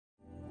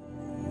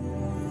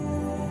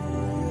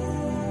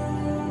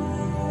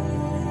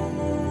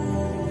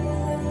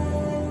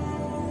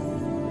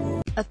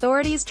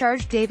Authorities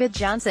charged David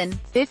Johnson,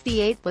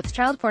 58, with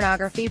child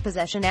pornography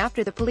possession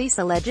after the police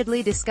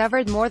allegedly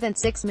discovered more than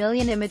 6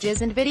 million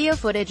images and video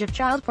footage of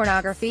child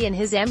pornography in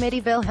his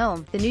Amityville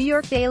home, the New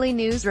York Daily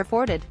News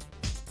reported.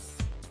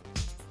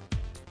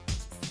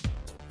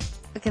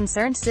 A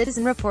concerned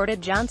citizen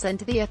reported Johnson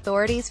to the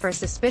authorities for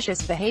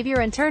suspicious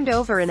behavior and turned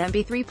over an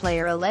MP3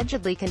 player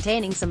allegedly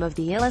containing some of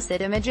the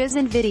illicit images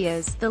and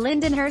videos, the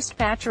Lindenhurst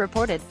Patch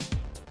reported.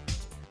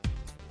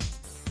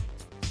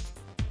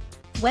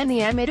 When the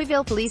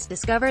Amityville Police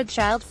discovered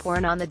child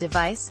porn on the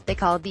device, they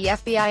called the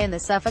FBI and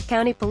the Suffolk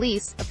County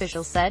Police,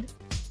 officials said.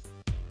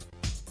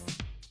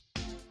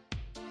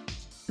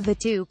 The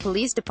two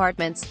police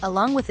departments,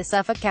 along with the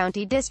Suffolk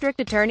County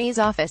District Attorney's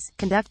Office,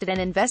 conducted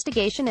an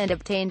investigation and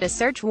obtained a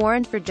search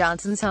warrant for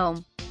Johnson's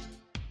home.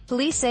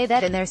 Police say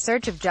that in their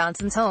search of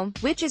Johnson's home,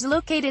 which is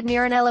located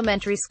near an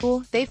elementary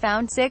school, they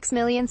found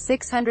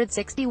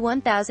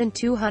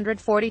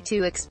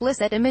 6,661,242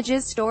 explicit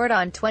images stored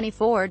on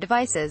 24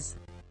 devices.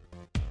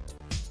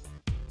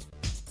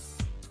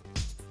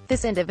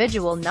 This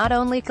individual not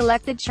only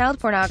collected child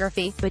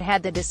pornography, but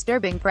had the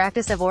disturbing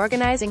practice of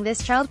organizing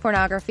this child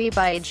pornography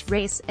by age,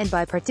 race, and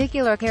by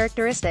particular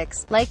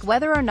characteristics, like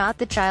whether or not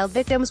the child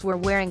victims were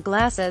wearing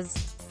glasses.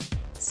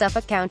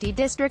 Suffolk County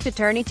District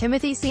Attorney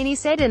Timothy Sini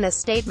said in a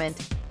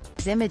statement,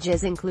 "These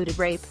images included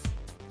rape.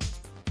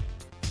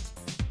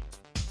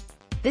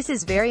 This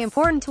is very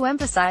important to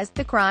emphasize.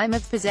 The crime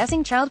of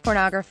possessing child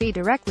pornography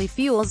directly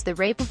fuels the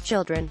rape of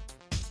children."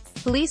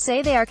 Police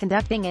say they are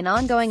conducting an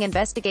ongoing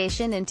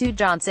investigation into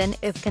Johnson.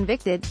 If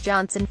convicted,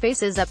 Johnson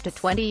faces up to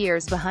 20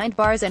 years behind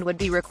bars and would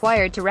be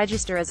required to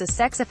register as a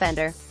sex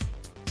offender.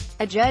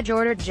 A judge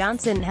ordered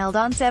Johnson held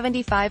on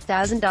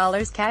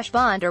 $75,000 cash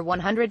bond or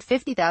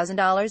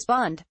 $150,000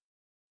 bond.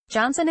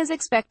 Johnson is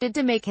expected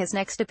to make his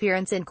next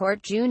appearance in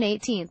court June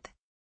 18.